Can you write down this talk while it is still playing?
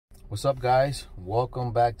What's up, guys?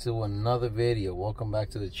 Welcome back to another video. Welcome back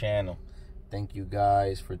to the channel. Thank you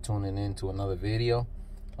guys for tuning in to another video.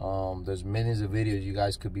 There's millions of videos you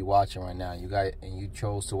guys could be watching right now. You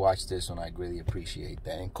chose to watch this one. I greatly appreciate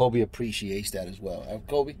that. And Kobe appreciates that as well.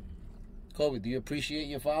 Kobe, do you appreciate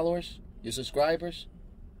your followers, your subscribers?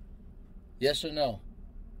 Yes or no?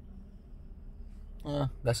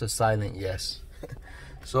 That's a silent yes.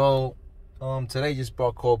 So today just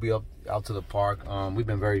brought Kobe out to the park. We've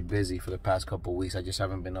been very busy for the past couple of weeks. I just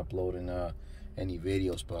haven't been uploading any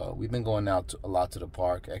videos, but we've been going out a lot to the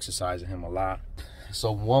park, exercising him a lot.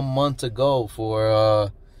 So 1 month to go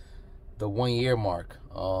for the 1 year mark.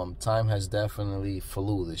 Time has definitely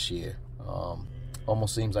flew this year.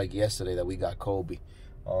 Almost seems like yesterday that we got Kobe.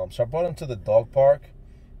 So I brought him to the dog park,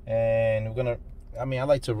 and I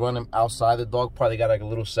like to run him outside the dog park. They got like a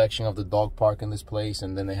little section of the dog park in this place,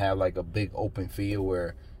 and then they have like a big open field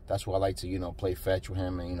where that's where I like to, play fetch with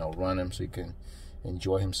him and, run him so he can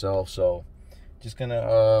enjoy himself. So just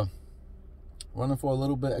gonna run him for a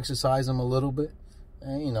little bit, exercise him a little bit,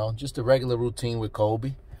 and, just a regular routine with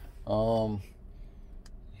Kobe.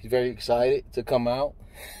 He's very excited to come out.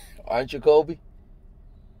 Aren't you, Kobe?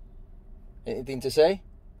 Anything to say?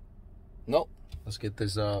 Nope. Let's get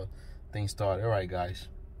this thing started. All right, guys.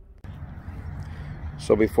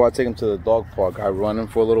 So before I take him to the dog park, I run him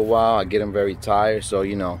for a little while. I get him very tired, so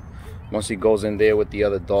once he goes in there with the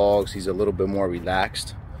other dogs, he's a little bit more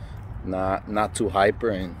relaxed, not too hyper,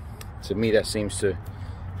 and to me that seems to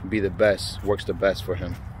be the best, works the best for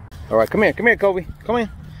him. All right, come here, Kobe, come in.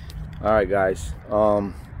 All right, guys,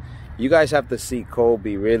 you guys have to see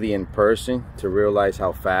Kobe really in person to realize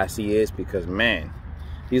how fast he is, because man,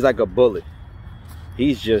 he's like a bullet.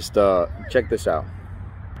 He's just check this out.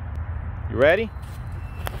 You ready?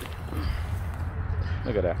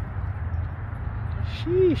 Look at that.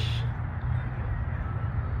 Sheesh.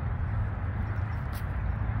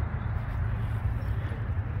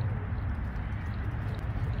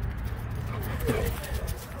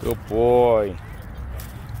 Good boy.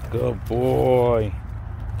 Good boy.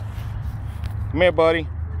 Come here, buddy.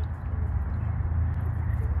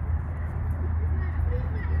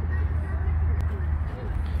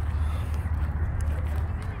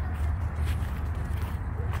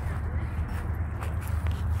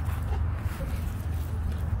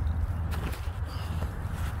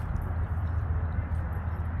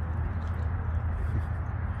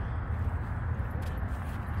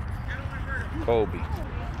 Kobe.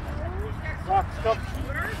 Come on.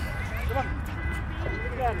 You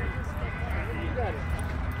got it. You got it.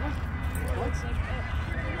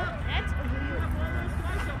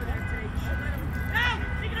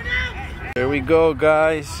 Here we go,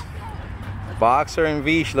 guys. Boxer and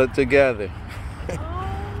Vizsla together.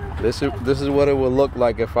 This is what it would look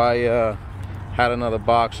like if I had another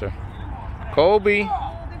boxer. Kobe.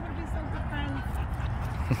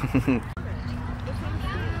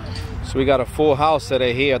 So we got a full house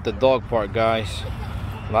today here at the dog park, guys.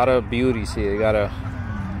 A lot of beauties here. We got a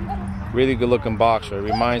really good looking boxer. It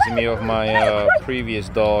reminds me of my previous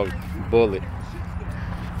dog, Bullet.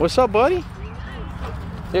 What's up, buddy?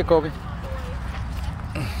 Here, Kobe.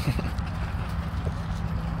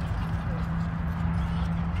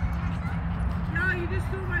 No, you just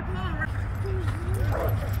threw my ball.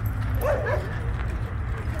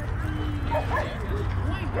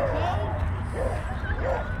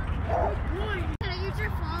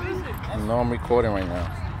 No, I'm recording right now.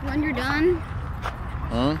 When you're done?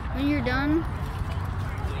 Hmm? When you're done?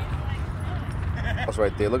 That's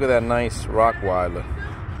right there. Look at that nice Rottweiler.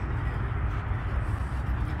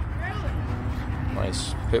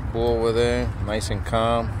 Nice pit bull over there. Nice and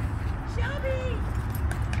calm.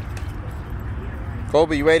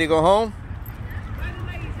 Kobe, you ready to go home?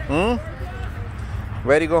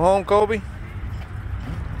 Ready to go home, Kobe?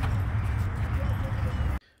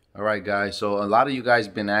 All right, guys, so a lot of you guys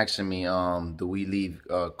been asking me, do we leave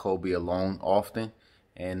Kobe alone often?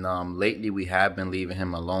 And lately we have been leaving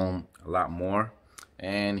him alone a lot more,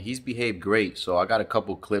 and he's behaved great. So I got a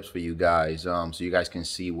couple clips for you guys, so you guys can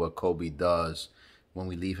see what Kobe does when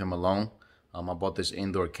we leave him alone. I bought this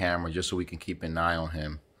indoor camera just so we can keep an eye on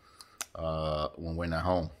him when we're not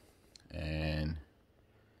home. And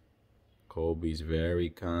Kobe's very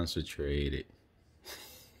concentrated.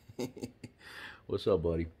 What's up,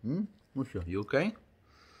 buddy? What's up? You okay?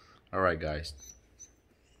 All right, guys.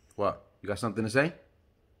 What? You got something to say?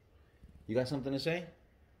 You got something to say?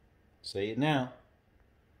 Say it now.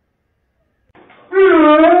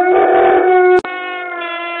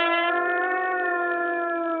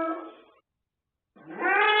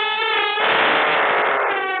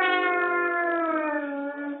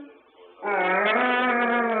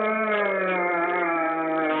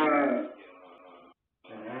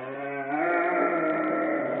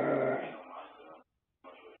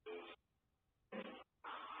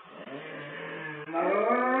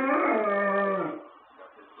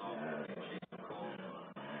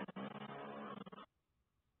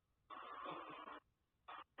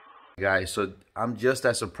 Guys, so I'm just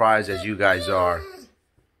as surprised as you guys are.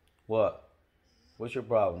 What? What's your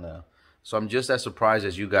problem now? So I'm just as surprised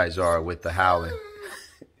as you guys are with the howling.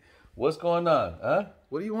 What's going on, huh?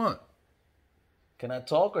 What do you want? Can I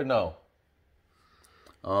talk or no?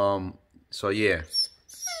 So yeah.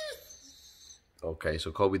 Okay,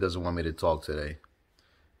 so Kobe doesn't want me to talk today.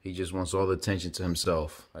 He just wants all the attention to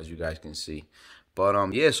himself, as you guys can see.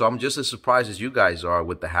 But yeah, so I'm just as surprised as you guys are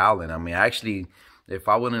with the howling. I mean, actually, if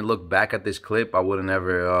I wouldn't look back at this clip, I would have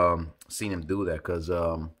never seen him do that. Because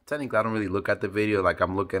technically, I don't really look at the video. Like,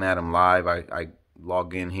 I'm looking at him live. I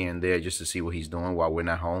log in here and there just to see what he's doing while we're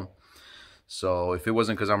not home. So if it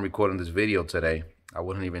wasn't because I'm recording this video today, I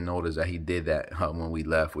wouldn't even notice that he did that when we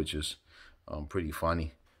left, which is pretty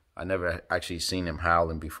funny. I never actually seen him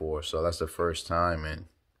howling before, so that's the first time, and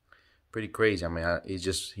pretty crazy. I mean,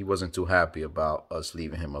 he wasn't too happy about us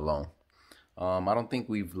leaving him alone. I don't think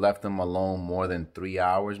we've left him alone more than 3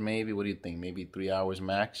 hours, maybe. What do you think? Maybe 3 hours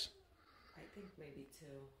max? I think maybe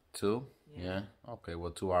 2. 2? Yeah. Okay,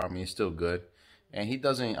 well, 2 hours, I mean, it's still good. And he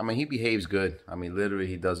doesn't, I mean, he behaves good. I mean, literally,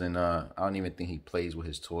 he doesn't, I don't even think he plays with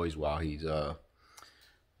his toys while he's alone.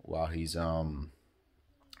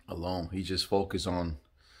 He just focused on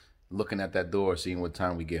looking at that door, seeing what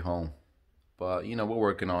time we get home. But, you know, we're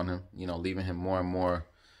working on him, you know, leaving him more and more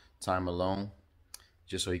time alone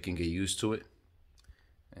just so he can get used to it.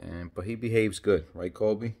 But he behaves good, right,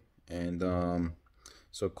 Kobe? And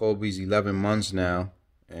so Kobe's 11 months now,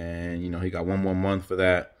 and, you know, he got 1 more month for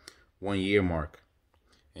that 1 year mark.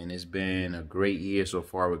 And it's been a great year so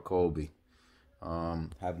far with Kobe.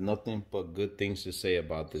 Have nothing but good things to say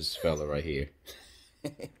about this fella right here.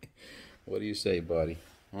 What do you say, buddy?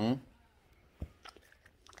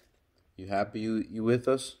 You happy you with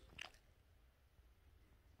us?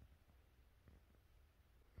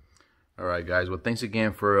 All right, guys. Well, thanks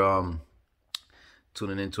again for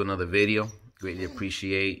tuning into another video. Greatly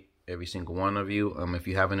appreciate every single one of you. If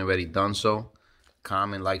you haven't already done so,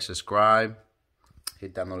 comment, like, subscribe.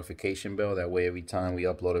 Hit that notification bell. That way, every time we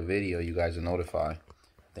upload a video, you guys are notified.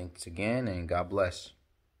 Thanks again, and God bless.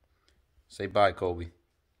 Say bye, Kobe.